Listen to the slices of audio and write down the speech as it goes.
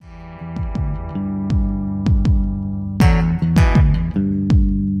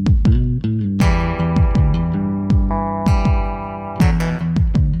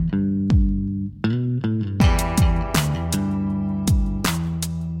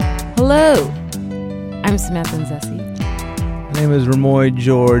Hello, I'm Samantha Nzesi. My name is Ramoy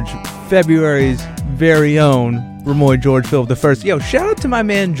George, February's very own Ramoy George Philip the First. Yo, shout out to my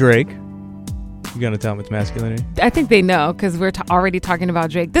man Drake. You gonna tell him it's masculinity? I think they know because we're already talking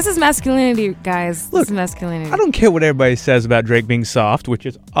about Drake. This is masculinity, guys. Look, this is masculinity. I don't care what everybody says about Drake being soft, which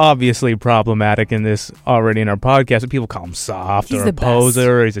is obviously problematic in this already in our podcast. People call him soft He's or the a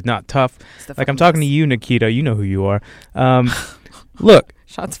poser, or he's not tough. Like I'm talking to you, Nikita. You know who you are. Look,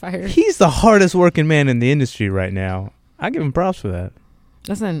 shots fired. He's the hardest working man in the industry right now. I give him props for that.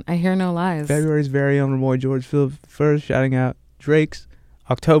 Listen, I hear no lies. February's very own Ramoy George Philip First, shouting out Drake's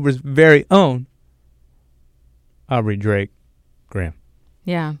October's very own Aubrey Drake Graham.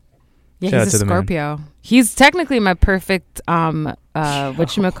 Yeah, Shout he's a Scorpio. He's technically my perfect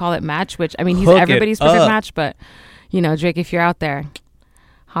whatchamacallit match, which I mean he's everybody's perfect match, but you know, Drake, if you're out there,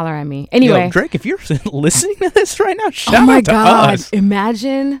 holler at me. Anyway, yo, Drake, if you're listening to this right now, shout oh my out to God, us.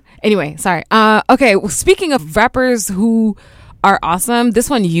 Imagine. Anyway, sorry. Okay, well, speaking of rappers who are awesome, this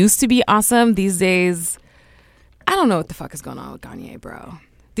one used to be awesome. These days, I don't know what the fuck is going on with Kanye, bro.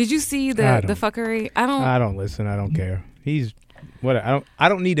 Did you see the fuckery? I don't listen. I don't care. He's what I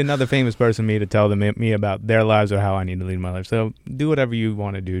don't need another famous person to tell me about their lives or how I need to lead my life. So do whatever you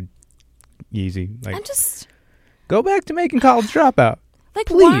want to do, Yeezy. Like, go back to making College Dropout. Like,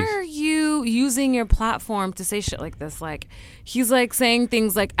 please. Why are you using your platform to say shit like this? Like, he's like saying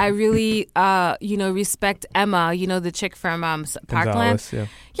things like, I really, respect Emma, the chick from Parkland.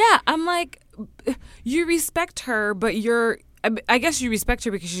 Yeah, I'm like, you respect her, but I guess you respect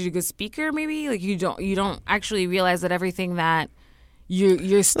her because she's a good speaker, maybe? Like, you don't actually realize that everything that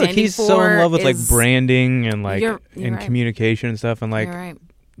you're standing for. He's so in love with like branding and like you're and right. communication and stuff, and like you're right.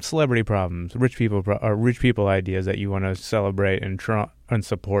 celebrity problems, rich people ideas that you want to celebrate and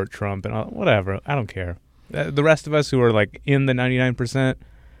support Trump and all, whatever. I don't care. The rest of us who are like in the 99%,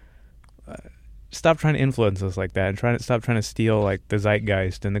 stop trying to influence us like that and stop trying to steal like the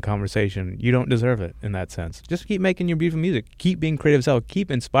zeitgeist and the conversation. You don't deserve it in that sense. Just keep making your beautiful music. Keep being creative self.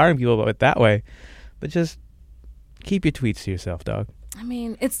 Keep inspiring people that way. But just keep your tweets to yourself, dog. I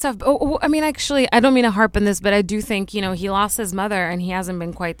mean, it's tough. Actually, I don't mean to harp on this, but I do think, he lost his mother and he hasn't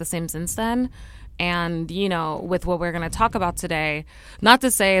been quite the same since then. And, with what we're going to talk about today, not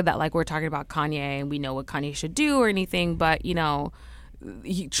to say that like we're talking about Kanye and we know what Kanye should do or anything, but,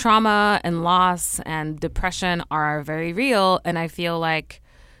 trauma and loss and depression are very real. And I feel like,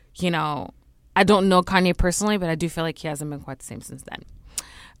 I don't know Kanye personally, but I do feel like he hasn't been quite the same since then.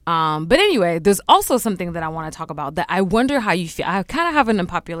 But anyway, there's also something that I want to talk about that I wonder how you feel. I kind of have an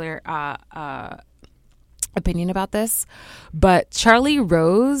unpopular opinion about this, but Charlie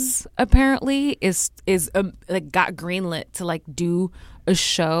Rose apparently is got greenlit to like do a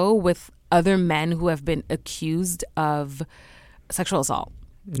show with other men who have been accused of sexual assault.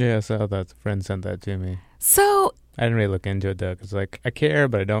 Yeah, so that friend sent that to me. So I didn't really look into it though, because like I care,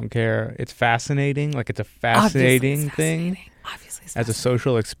 but I don't care. It's fascinating. Like it's a fascinating thing. Obviously, it's as a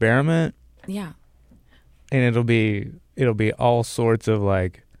social experiment. Yeah, and it'll be all sorts of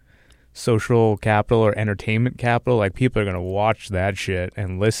like social capital or entertainment capital. Like people are gonna watch that shit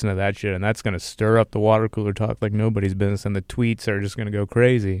and listen to that shit, and that's gonna stir up the water cooler talk like nobody's business, and the tweets are just gonna go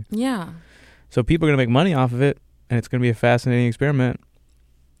crazy. Yeah. So people are gonna make money off of it, and it's gonna be a fascinating experiment.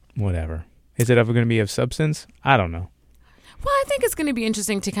 Whatever. Is it ever gonna be of substance? I don't know. Well, I think it's going to be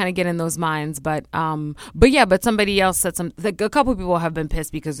interesting to kind of get in those minds, but somebody else said a couple of people have been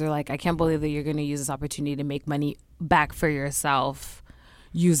pissed because they're like, I can't believe that you're going to use this opportunity to make money back for yourself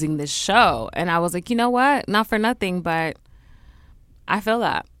using this show. And I was like, you know what? Not for nothing, but I feel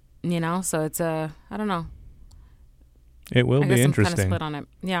that, so it's I don't know. It will be interesting. I'm kind of split on it.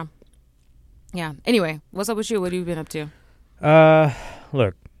 Yeah. Yeah. Anyway, what's up with you? What have you been up to?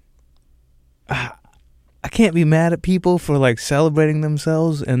 Look, I can't be mad at people for like celebrating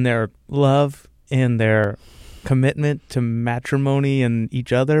themselves and their love and their commitment to matrimony and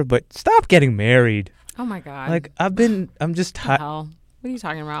each other, but stop getting married. Oh my God. Like I'm just tired. What are you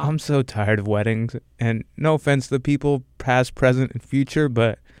talking about? I'm so tired of weddings, and no offense to the people past, present, and future,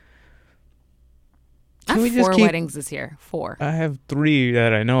 but I have 4 weddings this year. 4. I have 3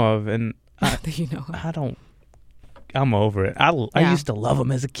 that I know of, and that I'm over it. I used to love them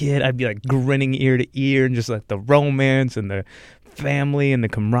as a kid. I'd be like grinning ear to ear, and just like the romance and the family and the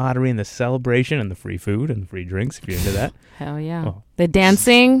camaraderie and the celebration and the free food and the free drinks if you're into that. Hell yeah. Well, the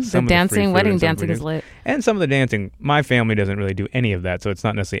dancing, wedding dancing is lit. And some of the dancing, my family doesn't really do any of that, so it's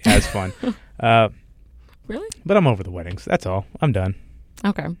not necessarily as fun. Really? But I'm over the weddings. That's all. I'm done.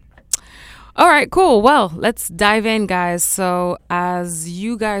 Okay. All right, cool. Well, let's dive in, guys. So, as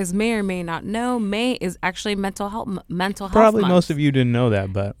you guys may or may not know, May is actually mental health Probably month. most of you didn't know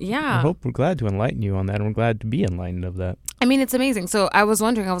that, but yeah, we're glad to enlighten you on that, and we're glad to be enlightened of that. I mean, it's amazing. So, I was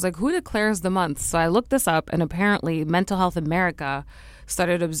wondering, I was like, who declares the month? So, I looked this up, and apparently, Mental Health America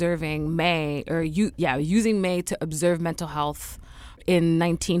started observing May, or using May to observe mental health in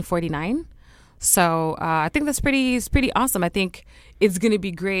 1949. So I think that's pretty awesome. I think it's going to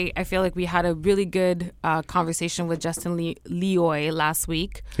be great. I feel like we had a really good conversation with Justin Leoy last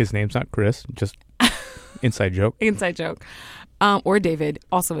week. His name's not Chris, just inside joke. Inside joke. Or David,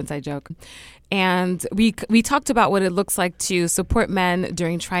 also inside joke. And we talked about what it looks like to support men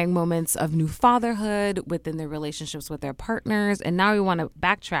during trying moments of new fatherhood within their relationships with their partners. And now we want to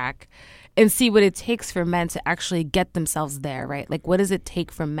backtrack and see what it takes for men to actually get themselves there, right? Like, what does it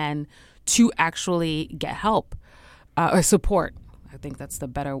take for men to actually get help or support? I think that's the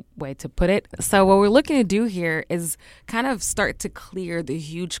better way to put it. So what we're looking to do here is kind of start to clear the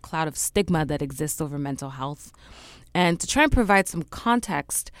huge cloud of stigma that exists over mental health, and to try and provide some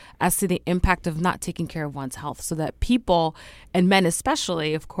context as to the impact of not taking care of one's health, so that people, and men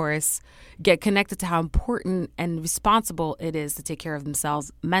especially, of course, get connected to how important and responsible it is to take care of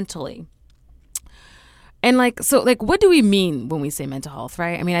themselves mentally. And what do we mean when we say mental health,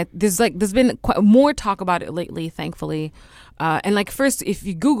 right? I mean, there's been quite more talk about it lately, thankfully. First, if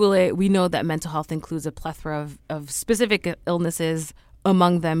you Google it, we know that mental health includes a plethora of specific illnesses,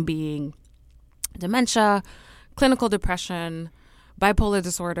 among them being dementia, clinical depression, bipolar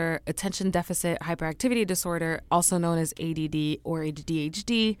disorder, attention deficit hyperactivity disorder, also known as ADD or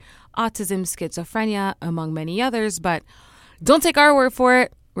ADHD, autism, schizophrenia, among many others. But don't take our word for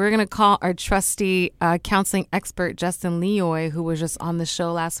it. We're going to call our trusty counseling expert, Justin Leoy, who was just on the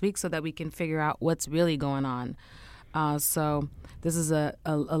show last week, so that we can figure out what's really going on. So this is a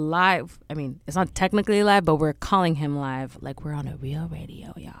live, I mean, it's not technically live, but we're calling him live like we're on a real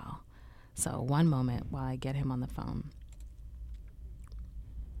radio, y'all. So one moment while I get him on the phone.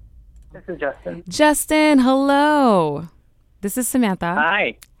 This is Justin. Justin, hello. This is Samantha.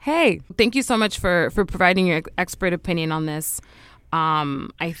 Hi. Hey, thank you so much for providing your expert opinion on this.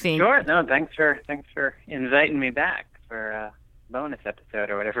 I think. Sure. No, thanks for inviting me back for a bonus episode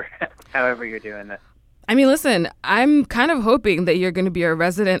or whatever, however you're doing this. I mean, listen, I'm kind of hoping that you're going to be a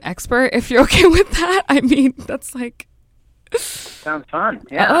resident expert if you're okay with that. I mean, that's like. Sounds fun.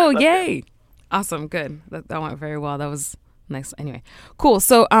 Yeah. Oh, yay. Awesome. Good. That went very well. That was nice. Anyway, cool.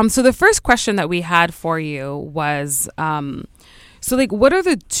 So the first question that we had for you was, what are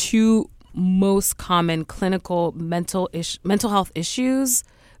the two most common clinical mental health issues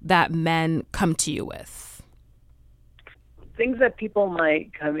that men come to you with? Things that people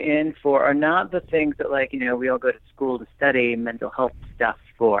might come in for are not the things that, we all go to school to study mental health stuff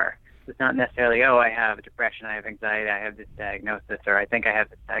for. It's not necessarily, I have depression, I have anxiety, I have this diagnosis, or I think I have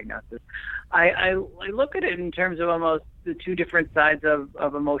this diagnosis. I look at it in terms of almost the two different sides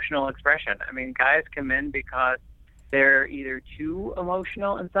of emotional expression. I mean, guys come in because they're either too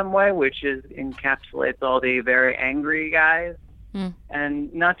emotional in some way, which encapsulates all the very angry guys,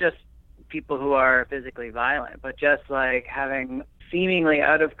 and not just people who are physically violent, but just like having seemingly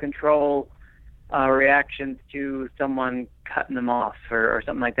out of control reactions to someone cutting them off or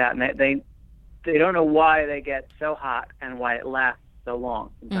something like that. And they don't know why they get so hot and why it lasts so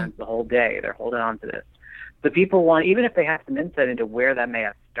long. Sometimes the whole day they're holding on to this. The people want, even if they have some insight into where that may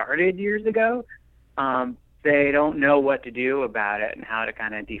have started years ago, they don't know what to do about it and how to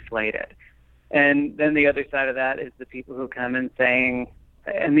kind of deflate it. And then the other side of that is the people who come in saying,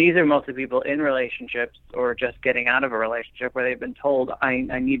 and these are mostly people in relationships or just getting out of a relationship where they've been told, I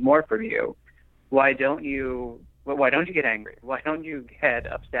need more from you. Why don't you get angry? Why don't you get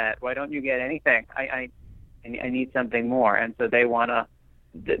upset? Why don't you get anything? I need something more. And so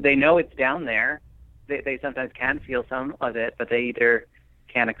they know it's down there. They sometimes can feel some of it, but they either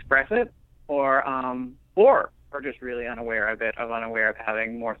can't express it or are just really unaware of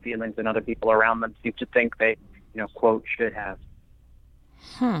having more feelings than other people around them seem to think they, quote, should have.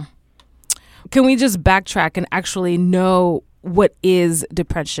 Can we just backtrack and actually know what is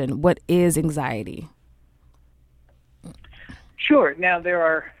depression? What is anxiety? Sure. Now there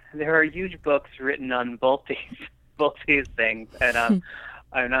are huge books written on both these things, and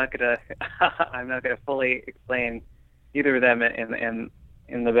I'm not gonna fully explain either of them in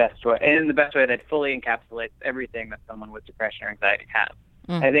the best way that fully encapsulates everything that someone with depression or anxiety has.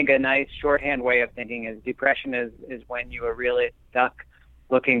 I think a nice shorthand way of thinking is depression is when you are really stuck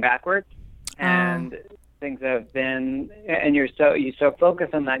looking backwards and things have been, and you so focus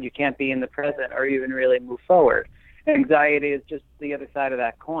on that you can't be in the present or even really move forward. Anxiety is just the other side of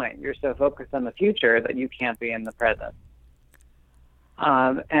that coin. You're so focused on the future that you can't be in the present.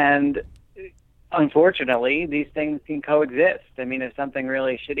 And unfortunately, these things can coexist. I mean, if something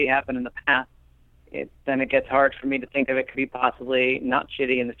really shitty happened in the past, then it gets hard for me to think of it could be possibly not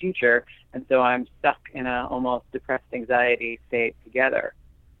shitty in the future. And so I'm stuck in a almost depressed anxiety state together.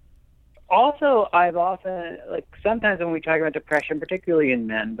 Also, I've often, like sometimes when we talk about depression, particularly in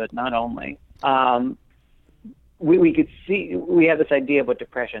men, but not only, we could see, we have this idea of what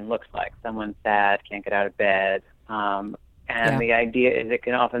depression looks like. Someone's sad, can't get out of bed. The idea is it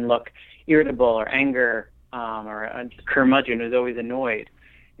can often look irritable or anger or a curmudgeon who's always annoyed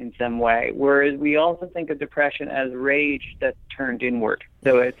in some way. Whereas we also think of depression as rage that's turned inward.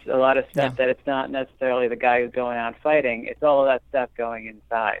 So it's a lot of stuff that it's not necessarily the guy who's going out fighting. It's all of that stuff going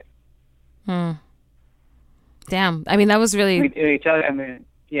inside. Damn. I mean, that was really...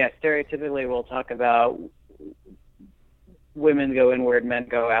 stereotypically we'll talk about women go inward, men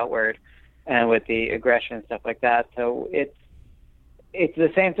go outward, and with the aggression and stuff like that. So it's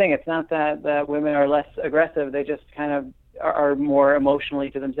the same thing. It's not that women are less aggressive. They just kind of are more emotionally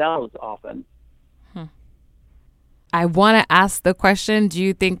to themselves often. I want to ask the question, do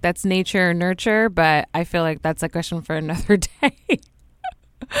you think that's nature or nurture? But I feel like that's a question for another day.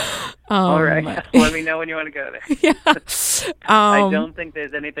 All right. Let me know when you want to go there. Yeah. I don't think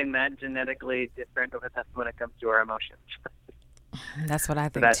there's anything that genetically different with us when it comes to our emotions. That's what I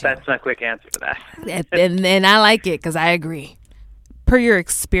think, too. That's my quick answer to that. and I like it because I agree. Per your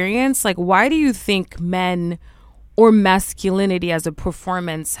experience, like, why do you think men or masculinity as a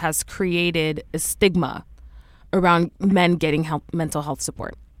performance has created a stigma around men getting mental health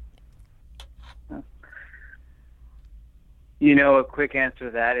support? You know, a quick answer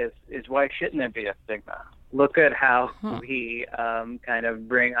to that is why shouldn't there be a stigma? Look at how we kind of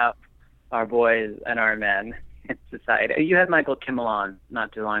bring up our boys and our men in society. You had Michael Kimmel on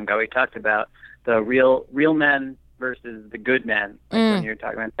not too long ago. He talked about the real men versus the good men, when you're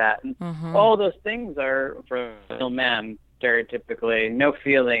talking about that. And all those things are for real men, stereotypically. No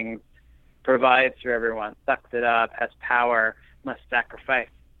feelings, provides for everyone, sucks it up, has power, must sacrifice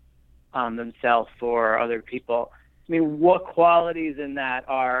themselves for other people. I mean, what qualities in that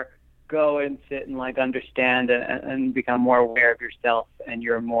are go and sit and like understand and become more aware of yourself and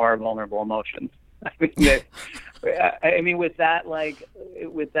your more vulnerable emotions? I mean, with that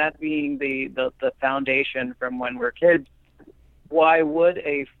being the foundation from when we're kids, why would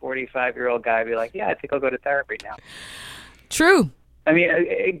a 45-year-old guy be like, yeah, I think I'll go to therapy now? True. I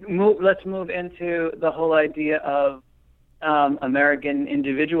mean, let's move into the whole idea of American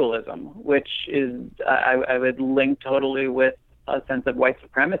individualism, which is, I would link totally with a sense of white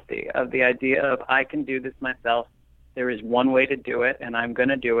supremacy, of the idea of I can do this myself. There is one way to do it, and I'm going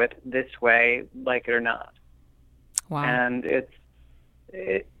to do it this way, like it or not. Wow. And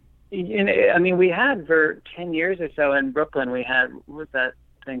I mean, we had for 10 years or so in Brooklyn, we had, what was that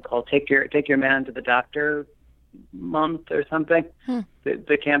thing called? Take your man to the doctor month or something.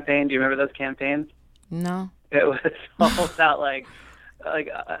 The campaign. Do you remember those campaigns? No. It was all about like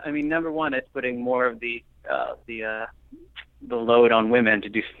I mean, number one, it's putting more of the load on women to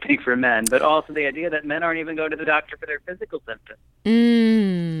do something for men, but also the idea that men aren't even going to the doctor for their physical symptoms.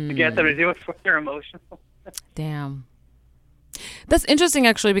 To get them to do it for their emotional. Damn. That's interesting,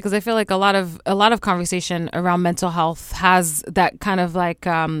 actually, because I feel like a lot of conversation around mental health has that kind of like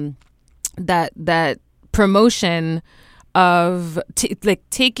that promotion of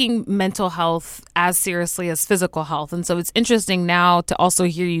taking mental health as seriously as physical health. And so it's interesting now to also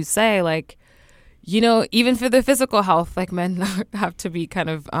hear you say, like, you know, even for their physical health, like, men have to be kind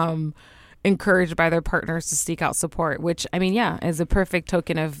of encouraged by their partners to seek out support, which, I mean, yeah, is a perfect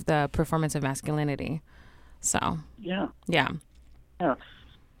token of the performance of masculinity. So yeah.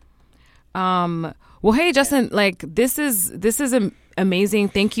 Well, hey, Justin, like, this is amazing.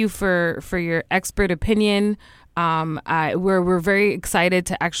 Thank you for your expert opinion. We're very excited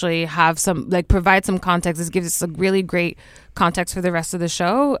to actually have provide some context. This gives us a really great context for the rest of the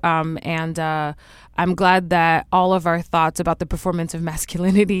show. And I'm glad that all of our thoughts about the performance of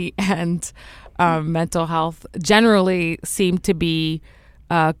masculinity and mental health generally seem to be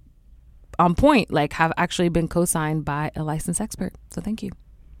on point, like have actually been co-signed by a licensed expert. So thank you.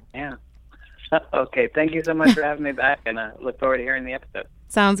 Yeah. Okay. Thank you so much for having me back, and I look forward to hearing the episode.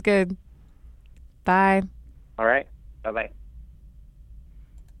 Sounds good. Bye. All right. Bye-bye.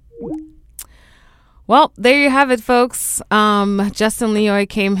 Well, there you have it, folks. Justin Leoy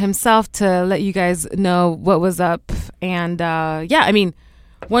came himself to let you guys know what was up. And I mean,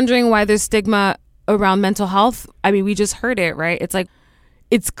 wondering why there's stigma around mental health. I mean, we just heard it, right? It's like,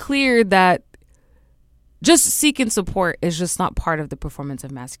 it's clear that just seeking support is just not part of the performance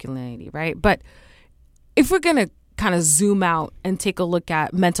of masculinity, right? But if we're going to kind of zoom out and take a look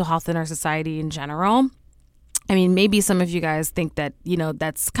at mental health in our society in general, I mean, maybe some of you guys think that, you know,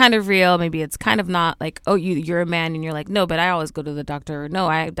 that's kind of real. Maybe it's kind of not, like, oh, you're a man and you're like, no, but I always go to the doctor. No,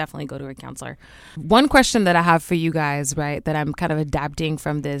 I definitely go to a counselor. One question that I have for you guys, right, that I'm kind of adapting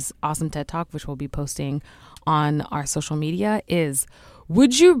from this awesome TED Talk, which we'll be posting on our social media, is,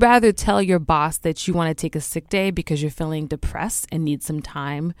 would you rather tell your boss that you want to take a sick day because you're feeling depressed and need some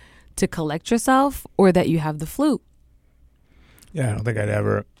time to collect yourself, or that you have the flu? Yeah, I don't think I'd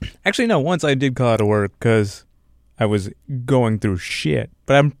ever. Actually, no, once I did call out of work because I was going through shit,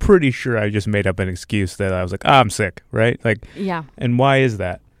 but I'm pretty sure I just made up an excuse that I was like, I'm sick, right? Like, yeah. And why is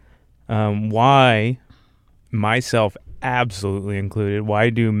that? Why, myself absolutely included,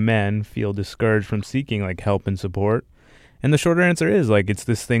 why do men feel discouraged from seeking like help and support? And the shorter answer is like, it's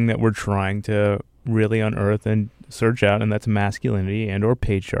this thing that we're trying to really unearth and search out, and that's masculinity and or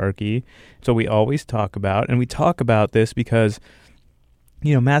patriarchy. So we always talk about, and we talk about this because,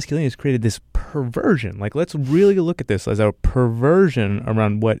 you know, masculinity has created this perversion. Like, let's really look at this as a perversion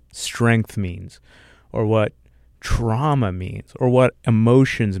around what strength means, or what trauma means, or what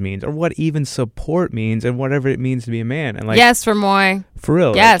emotions means, or what even support means, and whatever it means to be a man. And like, yes, Fermoy. For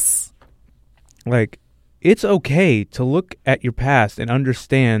real. Yes. Like, it's okay to look at your past and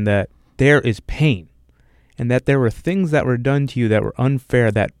understand that there is pain, and that there were things that were done to you that were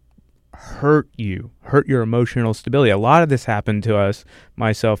unfair, that hurt you, hurt your emotional stability. A lot of this happened to us,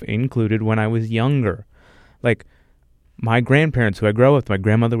 myself included, when I was younger. Like, my grandparents, who I grew up with, my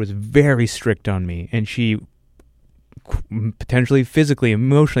grandmother was very strict on me, and she potentially physically,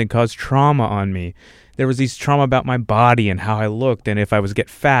 emotionally caused trauma on me. There was these trauma about my body and how I looked and if I was get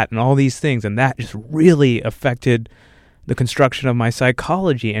fat and all these things, and that just really affected the construction of my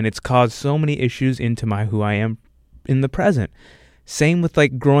psychology, and it's caused so many issues into my who I am in the present. Same with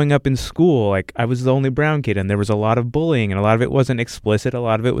like growing up in school. Like, I was the only brown kid, and there was a lot of bullying, and a lot of it wasn't explicit, a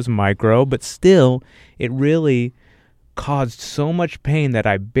lot of it was micro, but still it really caused so much pain that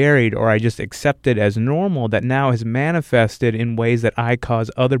I buried or I just accepted as normal, that now has manifested in ways that I cause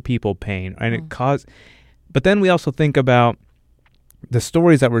other people pain. And it caused, but then we also think about the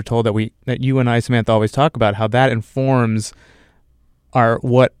stories that we're told, that you and I, Samantha, always talk about, how that informs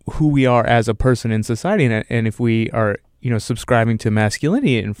who we are as a person in society. And if we are, you know, subscribing to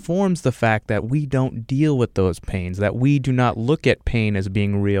masculinity, it informs the fact that we don't deal with those pains, that we do not look at pain as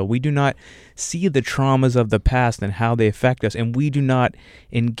being real. We do not see the traumas of the past and how they affect us, and we do not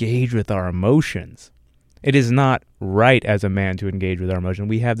engage with our emotions. It is not right as a man to engage with our emotions.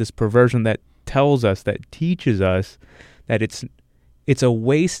 We have this perversion that tells us, that teaches us that it's a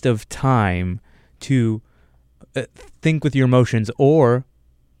waste of time to think with your emotions, or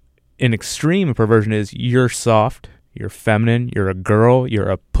an extreme perversion is you're soft, you're feminine, you're a girl, you're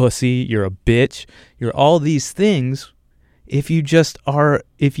a pussy, you're a bitch, you're all these things. If you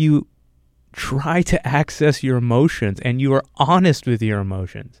try to access your emotions and you are honest with your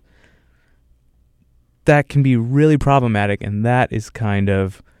emotions, that can be really problematic, and that is kind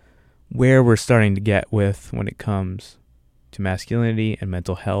of where we're starting to get with when it comes to masculinity and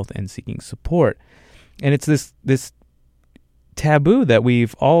mental health and seeking support. And it's this taboo that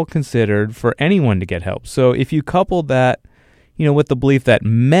we've all considered for anyone to get help. So if you couple that, you know, with the belief that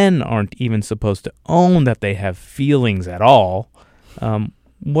men aren't even supposed to own that they have feelings at all,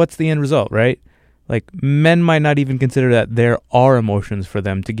 what's the end result, right? Like, men might not even consider that there are emotions for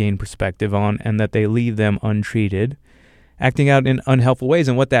them to gain perspective on, and that they leave them untreated, acting out in unhelpful ways.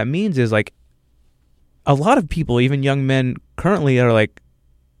 And what that means is, like, a lot of people, even young men currently, are like,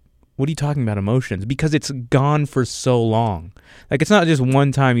 what are you talking about emotions? Because it's gone for so long. Like, it's not just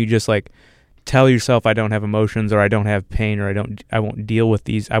one time you just like tell yourself I don't have emotions, or I don't have pain, or I won't deal with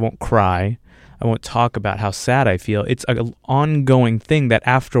these. I won't cry. I won't talk about how sad I feel. It's an ongoing thing that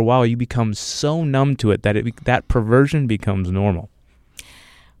after a while you become so numb to it that that perversion becomes normal.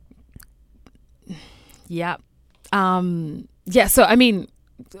 Yeah. Yeah. So, I mean,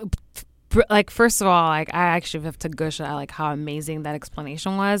 like, first of all, like, I actually have to gush at like how amazing that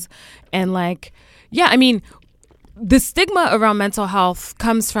explanation was. And like, yeah, I mean, the stigma around mental health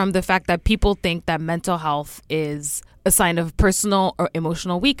comes from the fact that people think that mental health is a sign of personal or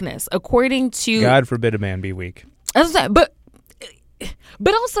emotional weakness. According to, God forbid a man be weak. But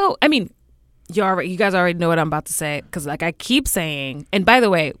also, I mean, you guys already know what I'm about to say, because like I keep saying, and by the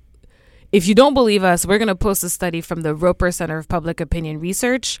way, if you don't believe us, we're going to post a study from the Roper Center of Public Opinion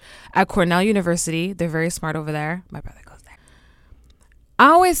Research at Cornell University. They're very smart over there. My brother goes there. I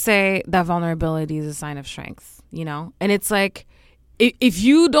always say that vulnerability is a sign of strength, you know? And it's like, if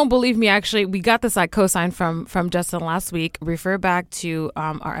you don't believe me, actually, we got this like cosign from Justin last week. Refer back to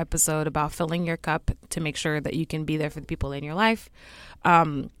our episode about filling your cup to make sure that you can be there for the people in your life.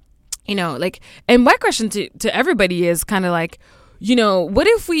 You know, like, and my question to everybody is kind of like, you know, what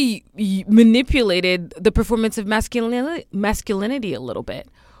if we manipulated the performance of masculinity a little bit?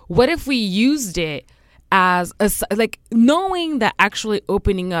 What if we used it as like knowing that actually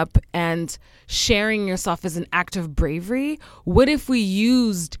opening up and sharing yourself is an act of bravery? What if we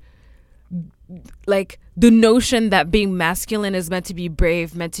used like the notion that being masculine is meant to be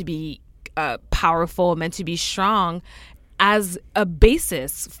brave, meant to be powerful, meant to be strong as a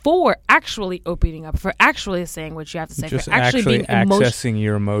basis for actually opening up, for actually saying what you have to say, just for actually being accessing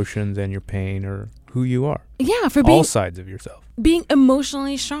your emotions and your pain or who you are. Yeah, for being all sides of yourself. Being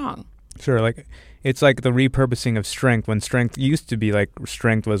emotionally strong. Sure, like it's like the repurposing of strength. When strength used to be like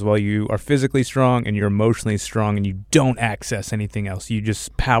strength was, well, you are physically strong and you're emotionally strong and you don't access anything else. You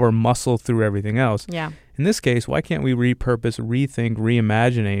just power muscle through everything else. Yeah. In this case, why can't we repurpose, rethink,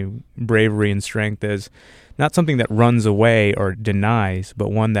 reimagine bravery and strength as not something that runs away or denies, but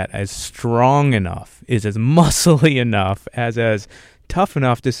one that is strong enough, is as muscly enough, as tough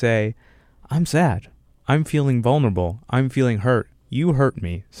enough to say, I'm sad. I'm feeling vulnerable. I'm feeling hurt. You hurt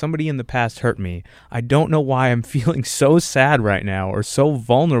me. Somebody in the past hurt me. I don't know why I'm feeling so sad right now or so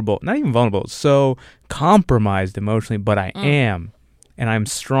vulnerable. Not even vulnerable, so compromised emotionally, but I am. And I'm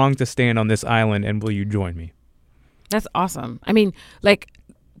strong to stand on this island, and will you join me? That's awesome. I mean, like,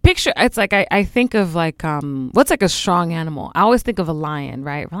 picture, it's like I think of like, what's like a strong animal? I always think of a lion,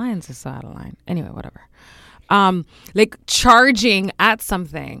 right? Lions are so out of line. Anyway, whatever. Like charging at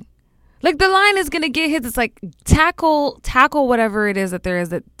something. Like the lion is going to get hit. It's like tackle whatever it is that there is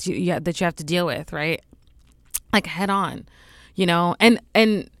that you have to deal with, right? Like head on, you know, and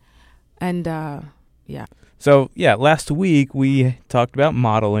yeah. So, yeah, last week we talked about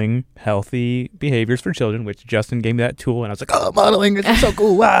modeling healthy behaviors for children, which Justin gave me that tool, and I was like, oh, modeling is so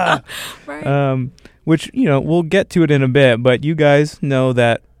cool, wow. Right. Which, you know, we'll get to it in a bit, but you guys know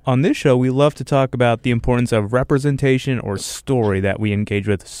that on this show we love to talk about the importance of representation or story that we engage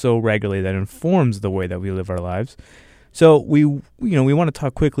with so regularly that informs the way that we live our lives. So we want to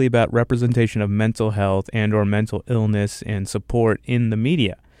talk quickly about representation of mental health and or mental illness and support in the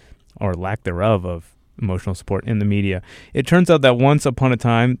media, or lack thereof of emotional support in the media. It turns out that once upon a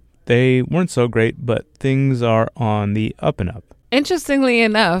time, they weren't so great, but things are on the up and up. Interestingly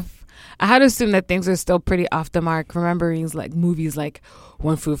enough, I had to assume that things are still pretty off the mark, remembering like movies like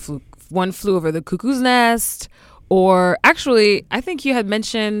One Flew Over the Cuckoo's Nest, or actually, I think you had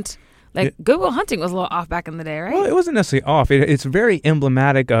mentioned like Good Will Hunting was a little off back in the day, right? Well, it wasn't necessarily off. It's very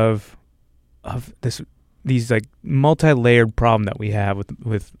emblematic of these like multi-layered problem that we have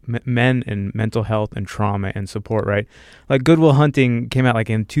with men and mental health and trauma and support, right? Like Good Will Hunting came out like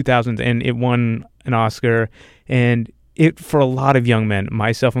in 2000 and it won an Oscar, and it, for a lot of young men,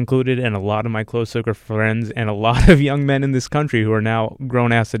 myself included, and a lot of my close circle friends and a lot of young men in this country who are now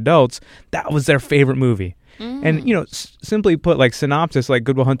grown-ass adults, that was their favorite movie. And, you know, simply put, like synopsis, like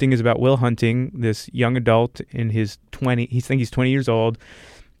Good Will Hunting is about Will Hunting, this young adult in his 20s. He's 20 years old.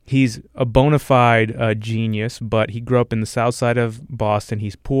 He's a bona fide genius, but he grew up in the south side of Boston.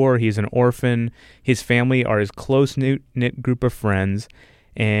 He's poor. He's an orphan. His family are his close-knit group of friends,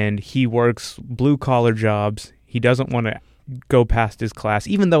 and he works blue-collar jobs. He doesn't want to go past his class,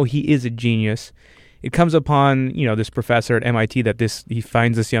 even though he is a genius. It comes upon, you know, this professor at MIT that he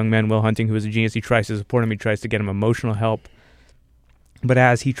finds this young man, Will Hunting, who is a genius. He tries to support him. He tries to get him emotional help. But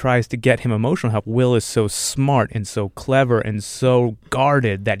as he tries to get him emotional help, Will is so smart and so clever and so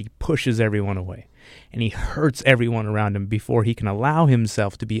guarded that he pushes everyone away. And he hurts everyone around him before he can allow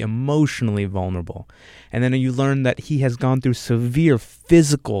himself to be emotionally vulnerable. And then you learn that he has gone through severe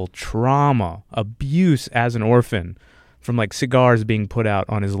physical trauma, abuse as an orphan, from like cigars being put out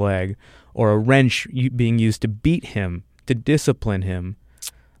on his leg or a wrench being used to beat him, to discipline him.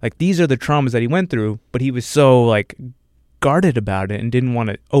 Like, these are the traumas that he went through, but he was so like guarded about it and didn't want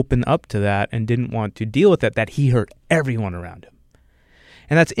to open up to that and didn't want to deal with it, that he hurt everyone around him.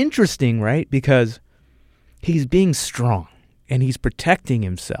 And that's interesting, right? Because he's being strong and he's protecting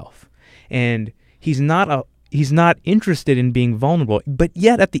himself, and he's not interested in being vulnerable. But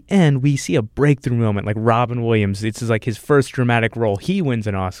yet at the end, we see a breakthrough moment, like Robin Williams. This is like his first dramatic role. He wins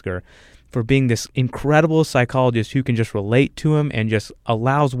an Oscar for being this incredible psychologist who can just relate to him and just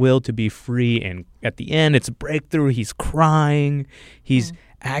allows Will to be free. And at the end, it's a breakthrough. He's crying. He's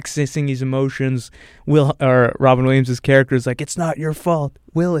accessing his emotions. Robin Williams' character is like, it's not your fault.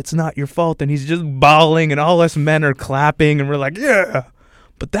 Will, it's not your fault. And he's just bawling, and all us men are clapping, and we're like, yeah.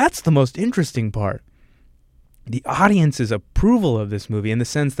 But that's the most interesting part. the audience's approval of this movie in the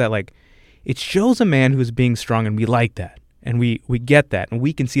sense that, like, it shows a man who's being strong, and we like that. And we get that, and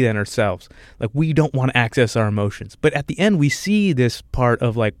we can see that in ourselves. Like, we don't want to access our emotions. But at the end, we see this part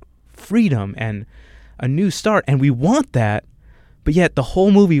of, like, freedom and a new start, and we want that. But yet, the whole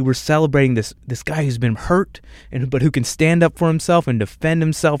movie, we're celebrating this guy who's been hurt, but who can stand up for himself and defend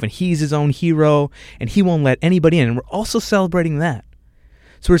himself, and he's his own hero, and he won't let anybody in. And we're also celebrating that.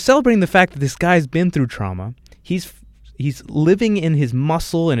 So we're celebrating the fact that this guy's been through trauma. He's living in his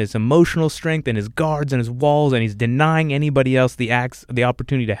muscle and his emotional strength and his guards and his walls, and he's denying anybody else the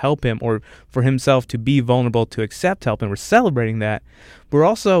opportunity to help him or for himself to be vulnerable to accept help, and we're celebrating that. We're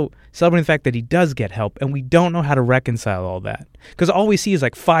also celebrating the fact that he does get help, and we don't know how to reconcile all that. Because all we see is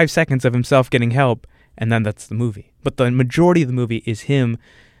like 5 seconds of himself getting help, and then that's the movie. But the majority of the movie is him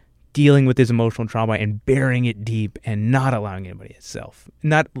dealing with his emotional trauma and burying it deep and not allowing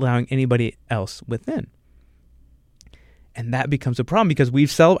anybody else within. And that becomes a problem because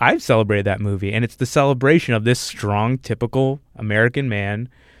I've celebrated that movie, and it's the celebration of this strong, typical American man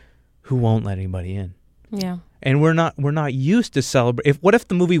who won't let anybody in. Yeah. And we're not used to celebrate. What if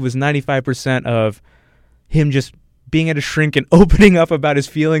the movie was 95% of him just being at a shrink and opening up about his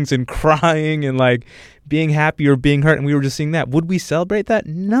feelings and crying and like being happy or being hurt, and we were just seeing that? Would we celebrate that?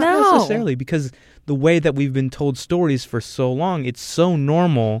 Not necessarily, because the way that we've been told stories for so long, it's so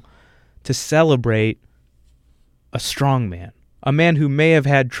normal to celebrate a strong man, a man who may have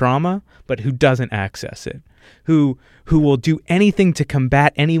had trauma, but who doesn't access it, who will do anything to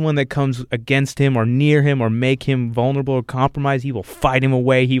combat anyone that comes against him or near him or make him vulnerable or compromised. He will fight him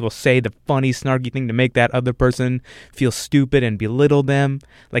away. He will say the funny, snarky thing to make that other person feel stupid and belittle them,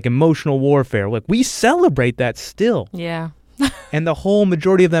 like emotional warfare. Like, we celebrate that still. Yeah. And the whole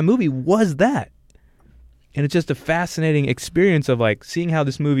majority of that movie was that. And it's just a fascinating experience of like seeing how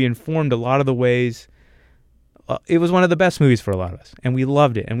this movie informed a lot of the ways. It was one of the best movies for a lot of us, and we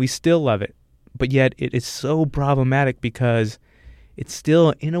loved it, and we still love it. But yet it is so problematic because it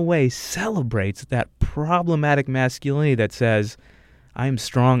still, in a way, celebrates that problematic masculinity that says, I am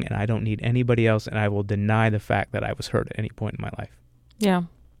strong and I don't need anybody else, and I will deny the fact that I was hurt at any point in my life. Yeah.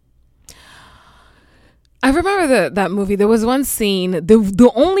 I remember that movie. There was one scene,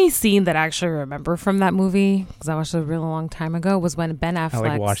 the only scene that I actually remember from that movie, because I watched it a really long time ago, was when Ben Affleck...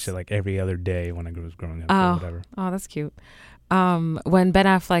 I watched it like every other day when I was growing up or whatever. Oh, that's cute. When Ben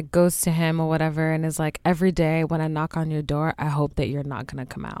Affleck goes to him or whatever and is like, every day when I knock on your door, I hope that you're not going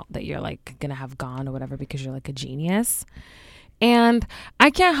to come out, that you're like going to have gone or whatever because you're like a genius. And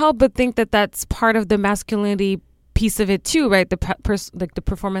I can't help but think that that's part of the masculinity piece of it too, right? The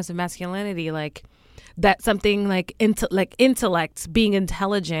performance of masculinity, like... that something like intellect, being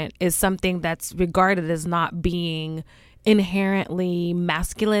intelligent, is something that's regarded as not being inherently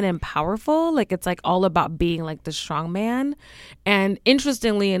masculine and powerful. Like, it's like all about being like the strong man. And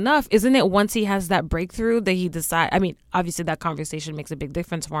interestingly enough, isn't it once he has that breakthrough that he decides, I mean, obviously that conversation makes a big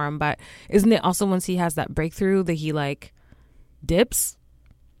difference for him, but isn't it also once he has that breakthrough that he like dips?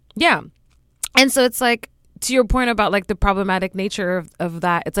 Yeah. And so it's like, to your point about like the problematic nature of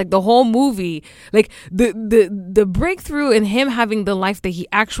that, it's like the whole movie, like the breakthrough in him having the life that he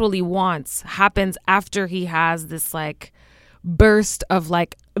actually wants happens after he has this like burst of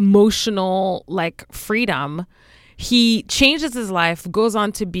like emotional like freedom. He changes his life, goes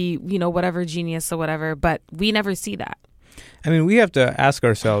on to be, you know, whatever genius or whatever, but we never see that. I mean, we have to ask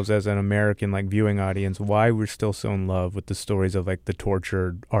ourselves as an American, like, viewing audience, why we're still so in love with the stories of, like, the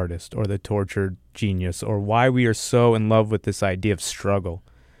tortured artist or the tortured genius, or why we are so in love with this idea of struggle.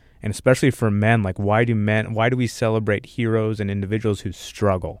 And especially for men, like, why do we celebrate heroes and individuals who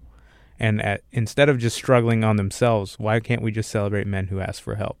struggle? And instead of just struggling on themselves, why can't we just celebrate men who ask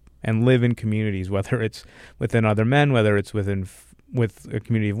for help and live in communities, whether it's within other men, whether it's with a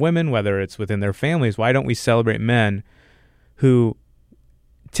community of women, whether it's within their families? Why don't we celebrate men who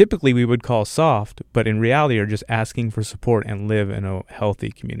typically we would call soft, but in reality are just asking for support and live in a healthy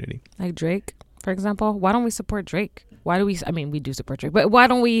community? Like Drake, for example. Why don't we support Drake? Why do we, I mean, we do support Drake, but why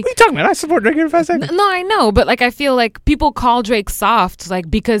don't we... What are you talking about? I support Drake in 5 seconds. No, I know, but like I feel like people call Drake soft, like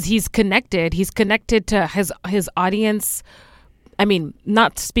because he's connected. He's connected to his audience. I mean,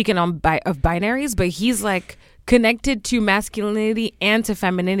 not speaking of binaries, but he's like connected to masculinity and to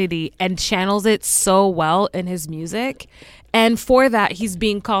femininity and channels it so well in his music. And for that, he's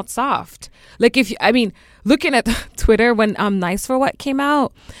being called soft. Like, looking at Twitter when Nice for What came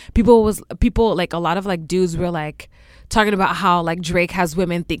out, people like a lot of like dudes were like talking about how like Drake has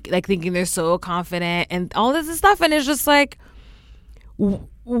women thinking they're so confident and all this stuff, and it's just like,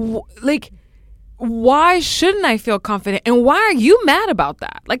 like, why shouldn't I feel confident, and why are you mad about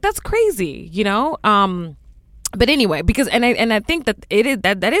that? Like, that's crazy, you know? But anyway, because I think that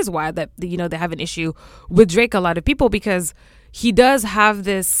that is why that they have an issue with Drake, a lot of people, because he does have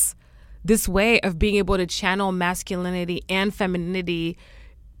this way of being able to channel masculinity and femininity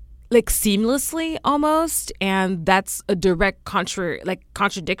like seamlessly almost, and that's a direct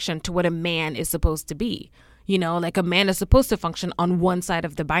contradiction to what a man is supposed to be. Like a man is supposed to function on one side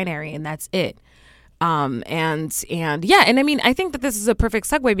of the binary, and that's it. And I mean, I think that this is a perfect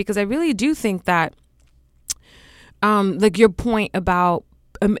segue, because I really do think that like your point about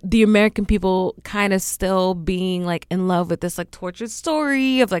the American people kind of still being like in love with this like tortured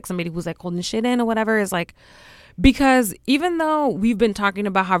story of like somebody who's like holding shit in or whatever is like, because even though we've been talking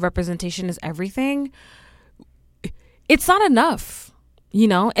about how representation is everything, it's not enough,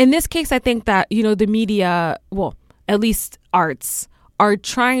 In this case, I think that, the media, well, at least arts, are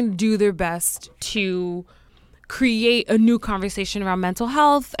trying to do their best to create a new conversation around mental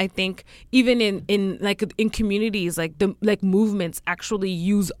health. I think even in communities, like movements actually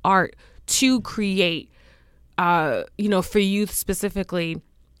use art to create, for youth specifically,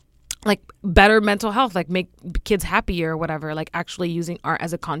 like better mental health, like make kids happier or whatever, like actually using art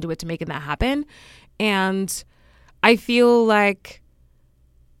as a conduit to making that happen. And I feel like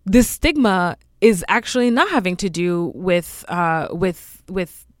this stigma is actually not having to do with kind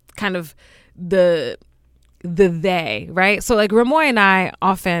of the they, right? So like Ramoy and I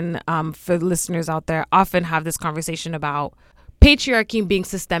often, for listeners out there, often have this conversation about patriarchy being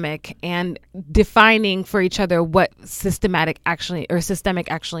systemic and defining for each other what systemic actually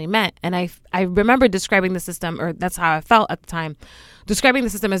meant. And I remember describing the system, or that's how I felt at the time, describing the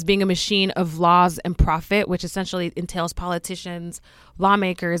system as being a machine of laws and profit, which essentially entails politicians,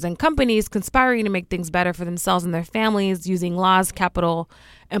 lawmakers, and companies conspiring to make things better for themselves and their families, using laws, capital,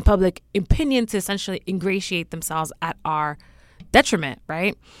 and public opinion to essentially ingratiate themselves at our detriment,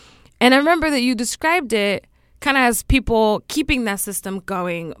 right? And I remember that you described it kind of as people keeping that system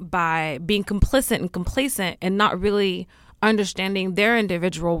going by being complicit and complacent and not really understanding their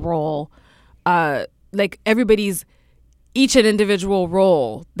individual role, like each an individual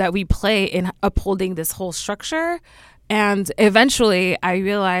role that we play in upholding this whole structure. And eventually I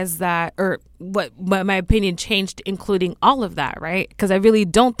realized that, or what my opinion changed, including all of that, right? Because I really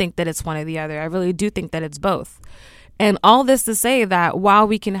don't think that it's one or the other. I really do think that it's both. And all this to say that while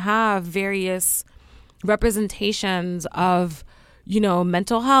we can have various representations of,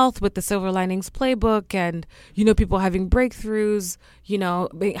 mental health with the Silver Linings Playbook and, people having breakthroughs,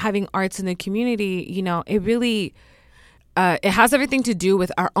 having arts in the community, it really, it has everything to do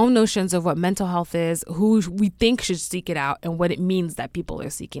with our own notions of what mental health is, who we think should seek it out, and what it means that people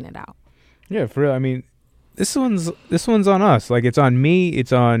are seeking it out. Yeah, for real. I mean, this one's on us. Like, it's on me,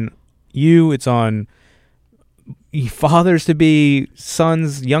 it's on you, it's on fathers to be,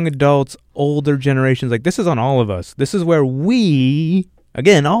 sons, young adults, older generations. Like, this is on all of us. This is where we,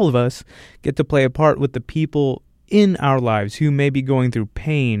 again, all of us, get to play a part with the people in our lives who may be going through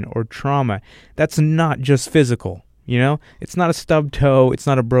pain or trauma. That's not just physical, It's not a stubbed toe. It's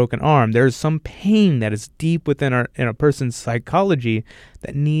not a broken arm. There's some pain that is deep within a person's psychology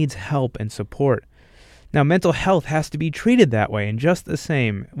that needs help and support. Now, mental health has to be treated that way, and just the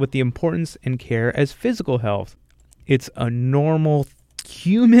same with the importance and care as physical health. It's a normal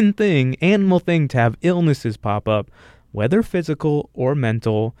human thing, animal thing, to have illnesses pop up, whether physical or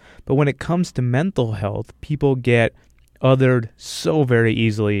mental. But when it comes to mental health, people get othered so very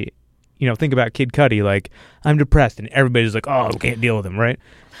easily. Think about Kid Cudi, like, I'm depressed, and everybody's like, oh, can't deal with him, right?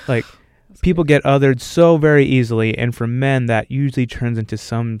 Like, people get othered so very easily, and for men, that usually turns into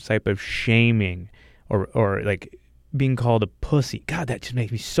some type of shaming or like being called a pussy. God, that just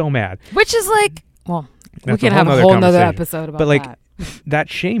makes me so mad. Which is like, well, we can have a whole nother episode about that. But like, that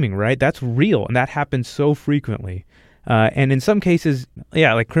shaming, right? That's real, and that happens so frequently. And in some cases,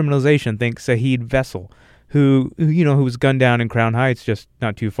 like criminalization. Think Saheed Vessel, who was gunned down in Crown Heights, just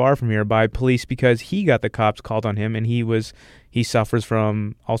not too far from here, by police because he got the cops called on him, and he suffers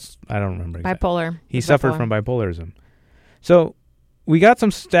from, I don't remember exactly. Bipolar. He suffered from bipolarism. So we got some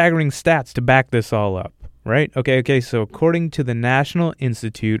staggering stats to back this all up, right? Okay. So according to the National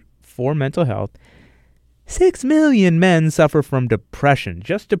Institute for Mental Health, 6 million men suffer from depression,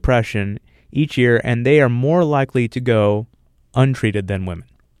 just depression, each year, and they are more likely to go untreated than women.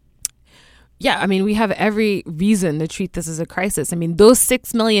 Yeah, I mean, we have every reason to treat this as a crisis. I mean, those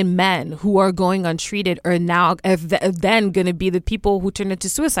 6 million men who are going untreated are now then going to be the people who turn into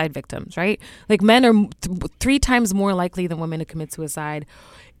suicide victims, right? Like, men are 3 times more likely than women to commit suicide.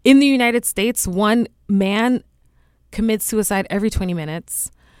 In the United States, one man commits suicide every 20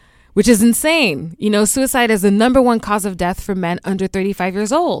 minutes. which is insane. You know, suicide is the number one cause of death for men under 35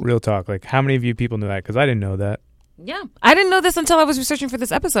 years old. Real talk. Like, how many of you people knew that? Because I didn't know that. Yeah. I didn't know this until I was researching for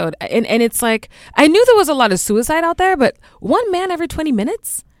this episode. And it's like, I knew there was a lot of suicide out there, but one man every 20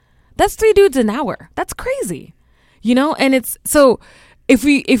 minutes? That's 3 dudes an hour. That's crazy. You know, and it's so if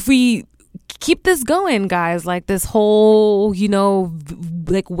we keep this going, guys, like this whole, you know,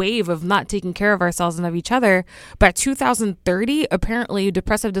 like wave of not taking care of ourselves and of each other, by 2030, apparently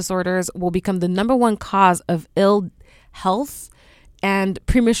depressive disorders will become the number one cause of ill health and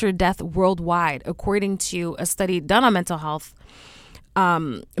premature death worldwide, according to a study done on mental health,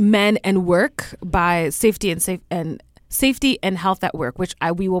 men and work by Safety and Health at Work, which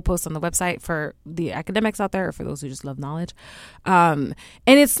we will post on the website for the academics out there, or for those who just love knowledge. And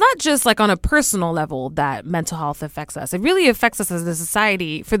it's not just like on a personal level that mental health affects us. It really affects us as a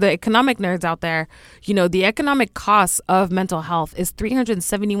society. For the economic nerds out there, you know, the economic cost of mental health is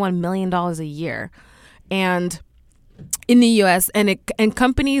 $371 million a year. And in the U.S., and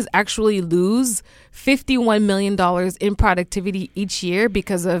companies actually lose $51 million in productivity each year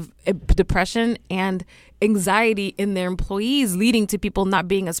because of depression and anxiety in their employees, leading to people not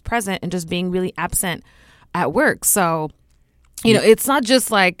being as present and just being really absent at work. So, you know, it's not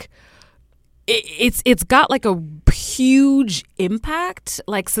just like it's got like a huge impact.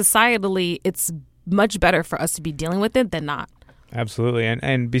 Like societally, it's much better for us to be dealing with it than not. Absolutely.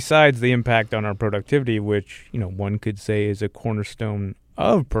 And besides the impact on our productivity, which, you know, one could say is a cornerstone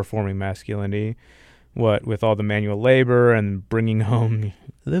of performing masculinity, what with all the manual labor and bringing home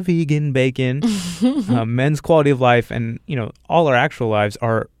the vegan bacon, men's quality of life and, you know, all our actual lives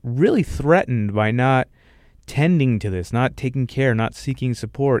are really threatened by not tending to this, not taking care, not seeking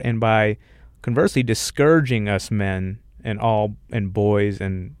support, and by conversely discouraging us men and boys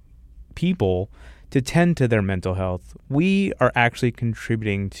and people to tend to their mental health. We are actually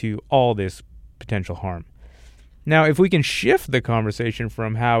contributing to all this potential harm. Now, if we can shift the conversation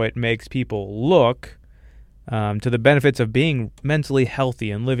from how it makes people look to the benefits of being mentally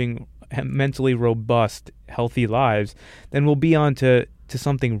healthy and living mentally robust, healthy lives, then we'll be on to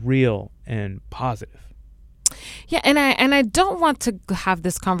something real and positive. Yeah, and I don't want to have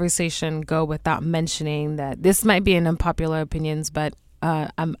this conversation go without mentioning that this might be an unpopular opinions, but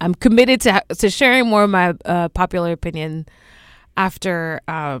I'm committed to sharing more of my popular opinion after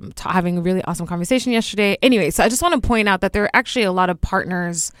having a really awesome conversation yesterday. Anyway, so I just want to point out that there are actually a lot of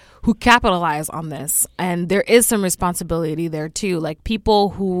partners who capitalize on this, and there is some responsibility there too. Like people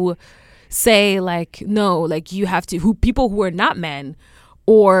who say like, no, like you have to, people who are not men,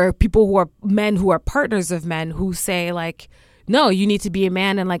 or people who are men who are partners of men who say like, no, you need to be a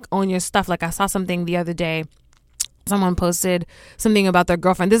man and like own your stuff. Like I saw something the other day. Someone posted something about their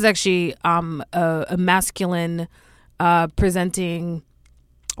girlfriend. This is actually a masculine presenting,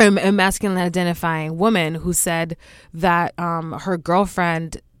 a masculine identifying woman who said that her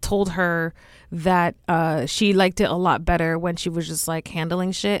girlfriend told her that she liked it a lot better when she was just like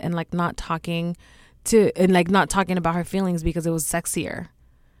handling shit and like not talking about her feelings because it was sexier.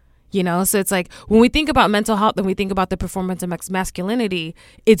 You know, so it's like when we think about mental health and we think about the performance of masculinity,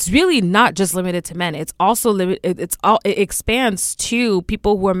 it's really not just limited to men. It's also it expands to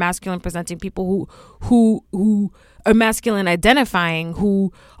people who are masculine presenting, people who are masculine identifying,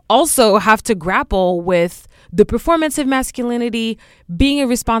 who also have to grapple with the performance of masculinity, being a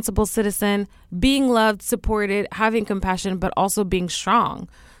responsible citizen, being loved, supported, having compassion, but also being strong.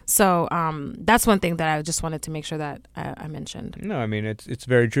 So that's one thing that I just wanted to make sure that I mentioned. No, I mean, it's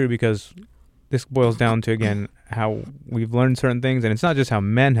very true, because this boils down to, again, how we've learned certain things. And it's not just how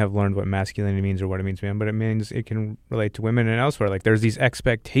men have learned what masculinity means or what it means to men, but it means it can relate to women and elsewhere. Like there's these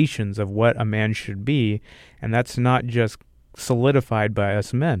expectations of what a man should be. And that's not just solidified by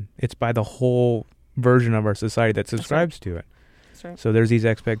us men. It's by the whole version of our society that subscribes to it. That's right. So there's these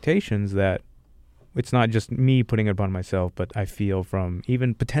expectations that it's not just me putting it upon myself, but I feel from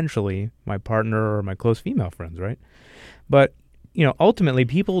even potentially my partner or my close female friends, right? But, you know, ultimately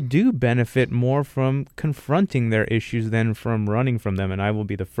people do benefit more from confronting their issues than from running from them, and I will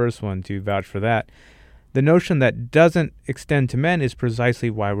be the first one to vouch for that. The notion that doesn't extend to men is precisely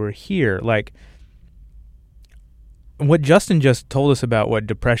why we're here. Like, what Justin just told us about what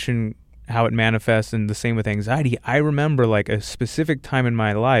depression, how it manifests, and the same with anxiety, I remember like a specific time in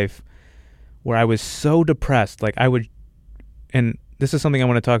my life where I was so depressed, like I would, and this is something I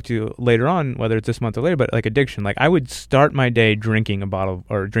want to talk to later on, whether it's this month or later, but like addiction. Like I would start my day drinking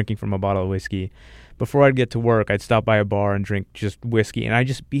from a bottle of whiskey. Before I'd get to work, I'd stop by a bar and drink just whiskey, and I'd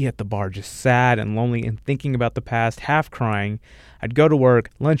just be at the bar just sad and lonely and thinking about the past, half crying. I'd go to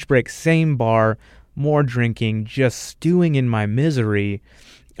work, lunch break, same bar, more drinking, just stewing in my misery.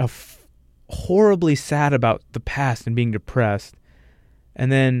 horribly sad about the past and being depressed.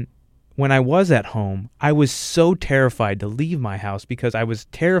 And then when I was at home, I was so terrified to leave my house because I was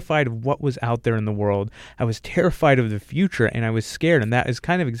terrified of what was out there in the world. I was terrified of the future, and I was scared. And that is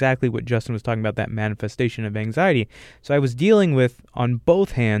kind of exactly what Justin was talking about, that manifestation of anxiety. So I was dealing with, on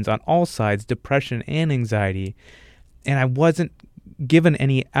both hands, on all sides, depression and anxiety. And I wasn't given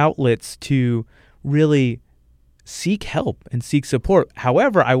any outlets to really seek help and seek support.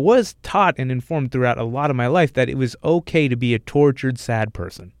 However, I was taught and informed throughout a lot of my life that it was okay to be a tortured, sad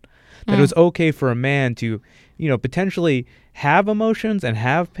person. That it was okay for a man to, potentially have emotions and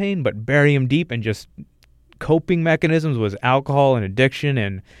have pain, but bury them deep, and just coping mechanisms was alcohol and addiction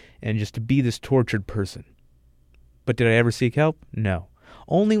and just to be this tortured person. But did I ever seek help? No.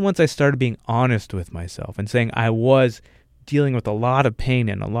 Only once I started being honest with myself and saying I was dealing with a lot of pain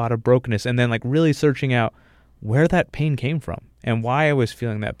and a lot of brokenness, and then really searching out where that pain came from and why I was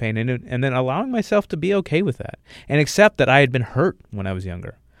feeling that pain, and then allowing myself to be okay with that and accept that I had been hurt when I was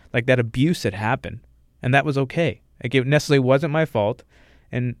younger. Like that abuse had happened, and that was okay. Like it necessarily wasn't my fault,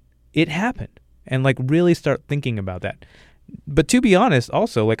 and it happened. And really start thinking about that. But to be honest,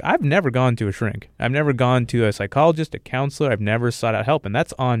 also, I've never gone to a shrink. I've never gone to a psychologist, a counselor. I've never sought out help, and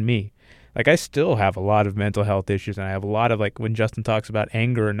that's on me. I still have a lot of mental health issues, and I have a lot of, when Justin talks about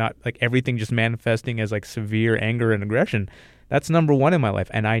anger and not, everything just manifesting as, severe anger and aggression, that's number one in my life,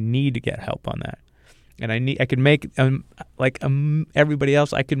 and I need to get help on that. And I could make, everybody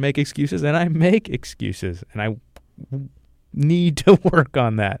else, I could make excuses, and I make excuses, and I need to work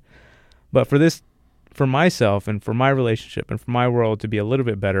on that. But for myself and for my relationship and for my world to be a little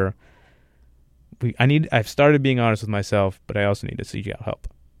bit better, I've started being honest with myself, but I also need to seek out help.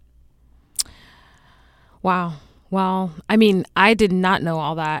 Wow. Well, I did not know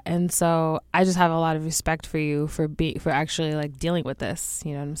all that, and so I just have a lot of respect for you for actually dealing with this.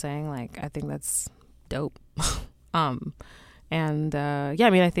 You know what I'm saying? I think that's dope. I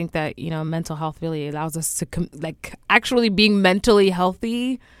think that mental health really allows us to actually being mentally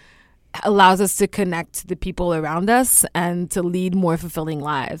healthy allows us to connect to the people around us and to lead more fulfilling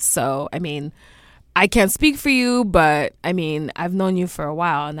lives. So I can't speak for you, but I've known you for a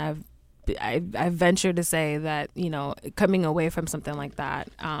while, and I venture to say that coming away from something like that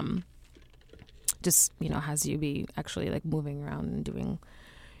just has you be actually moving around and doing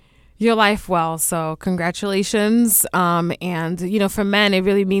your life well. So congratulations. And for men, it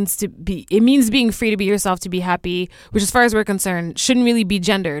really means being free to be yourself, to be happy, which as far as we're concerned shouldn't really be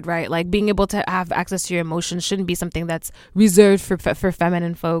gendered, right? Being able to have access to your emotions shouldn't be something that's reserved for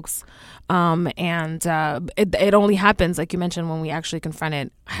feminine folks. It only happens, like you mentioned, when we actually confront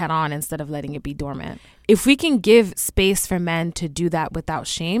it head on instead of letting it be dormant. If we can give space for men to do that without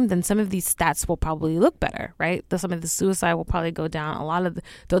shame, then some of these stats will probably look better, right? Some of the suicide will probably go down.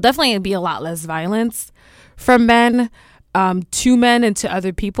 There'll definitely be a lot less violence from men to men and to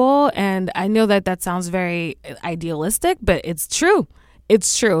other people. And I know that sounds very idealistic, but it's true.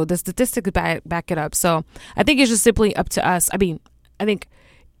 It's true. The statistics back it up. So I think it's just simply up to us. I think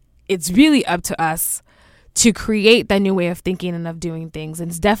it's really up to us to create that new way of thinking and of doing things. And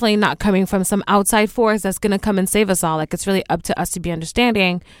it's definitely not coming from some outside force that's going to come and save us all. It's really up to us to be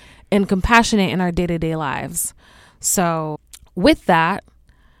understanding and compassionate in our day-to-day lives. So with that,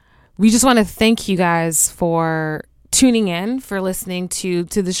 we just want to thank you guys for tuning in, for listening to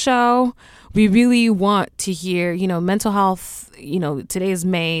the show. We really want to hear, mental health, today is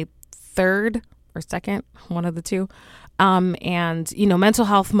May 3rd or 2nd, one of the two. Mental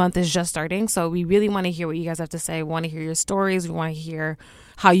health month is just starting. So we really want to hear what you guys have to say. We want to hear your stories. We want to hear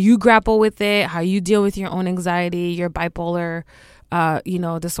how you grapple with it, how you deal with your own anxiety, your bipolar,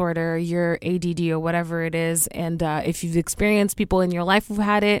 disorder, your ADD or whatever it is. And if you've experienced people in your life who've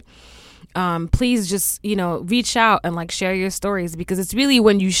had it, please just, reach out and share your stories, because it's really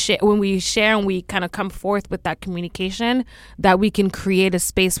when we share and we kind of come forth with that communication that we can create a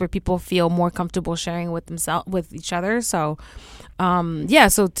space where people feel more comfortable sharing with each other. So,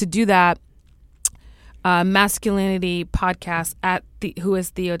 so to do that, masculinity podcast at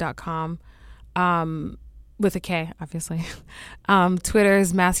whoistheo.com, with a K, obviously. Twitter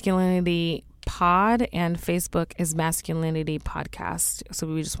is masculinity pod, and Facebook is masculinity podcast. So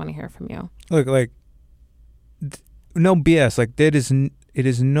we just want to hear from you. Look, no BS. It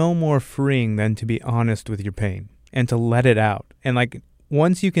is no more freeing than to be honest with your pain and to let it out. And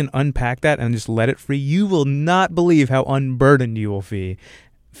once you can unpack that and just let it free, you will not believe how unburdened you will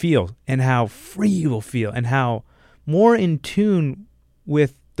feel and how free you will feel and how more in tune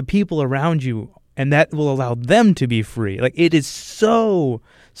with the people around you, and that will allow them to be free. It is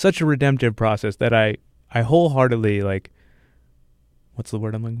such a redemptive process that I wholeheartedly what's the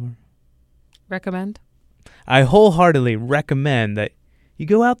word I'm looking for? Recommend? I wholeheartedly recommend that you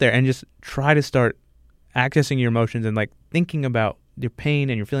go out there and just try to start accessing your emotions and like thinking about your pain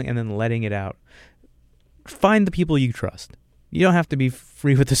and your feeling and then letting it out. Find the people you trust. You don't have to be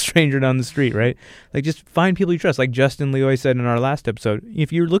free with a stranger down the street, right? Like, just find people you trust. Like Justin Leoy said in our last episode,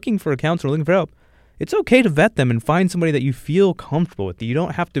 if you're looking for a counselor, looking for help, it's okay to vet them and find somebody that you feel comfortable with. You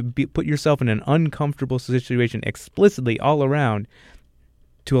don't have to put yourself in an uncomfortable situation explicitly all around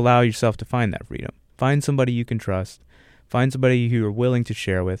to allow yourself to find that freedom. Find somebody you can trust. Find somebody who you're willing to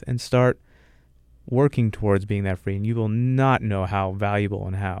share with and start working towards being that free. And you will not know how valuable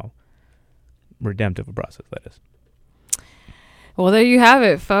and how redemptive a process that is. Well, there you have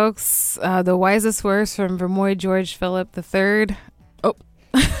it, folks. The wisest words from Vermoy George Philip III. Oh,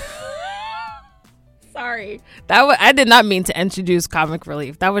 sorry. I did not mean to introduce comic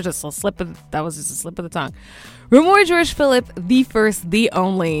relief. That was just a slip of the tongue. Vermoy George Philip, the first, the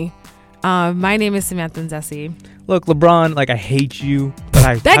only. My name is Samantha Nzesi. Look, LeBron, like, I hate you,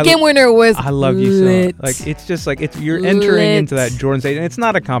 but that game winner was I love you so. Like, it's just like you're entering into that Jordan stage, and it's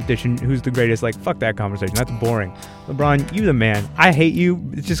not a competition. Who's the greatest? Like, fuck that conversation. That's boring. LeBron, you the man. I hate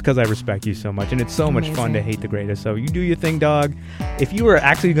you. It's just because I respect you so much, and it's so much fun to hate the greatest. So you do your thing, dog. If you were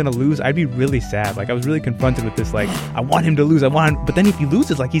actually gonna lose, I'd be really sad. Like, I was really confronted with this. Like, I want him to lose. But then if he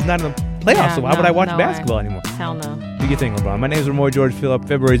loses, like, he's not in the playoffs. Yeah, so why would I watch basketball anymore? Hell no. Do your thing, LeBron. My name is Vermoy George Philip,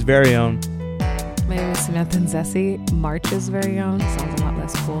 February's very own. My name is Samantha Nzesi, March's very own. Sounds a lot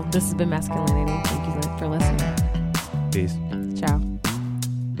less cool. This has been Masculinity. Thank you for listening. Peace. Ciao.